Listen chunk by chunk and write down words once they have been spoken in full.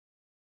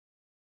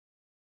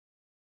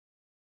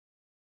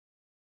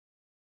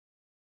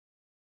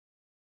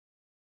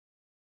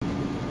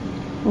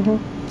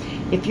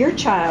If your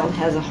child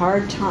has a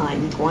hard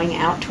time going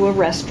out to a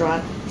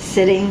restaurant,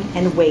 sitting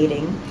and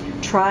waiting,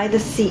 try the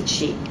seat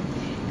sheet.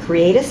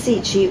 Create a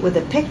seat sheet with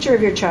a picture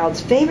of your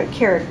child's favorite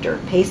character.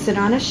 Paste it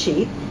on a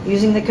sheet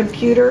using the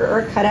computer or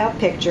a cutout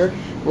picture.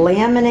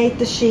 Laminate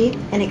the sheet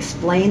and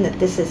explain that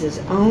this is his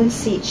own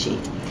seat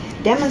sheet.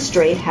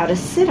 Demonstrate how to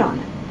sit on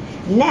it.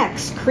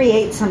 Next,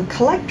 create some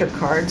collector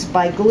cards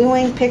by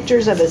gluing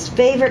pictures of his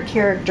favorite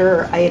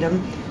character or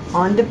item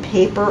onto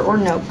paper or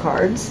note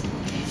cards.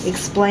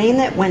 Explain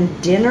that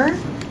when dinner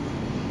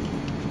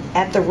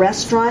at the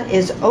restaurant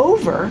is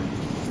over,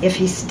 if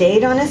he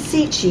stayed on his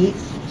seat sheet,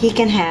 he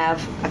can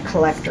have a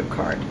collector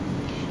card.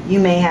 You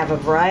may have a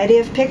variety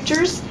of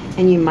pictures,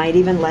 and you might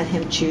even let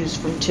him choose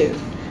from 2.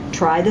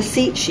 Try the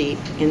seat sheet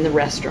in the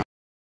restaurant.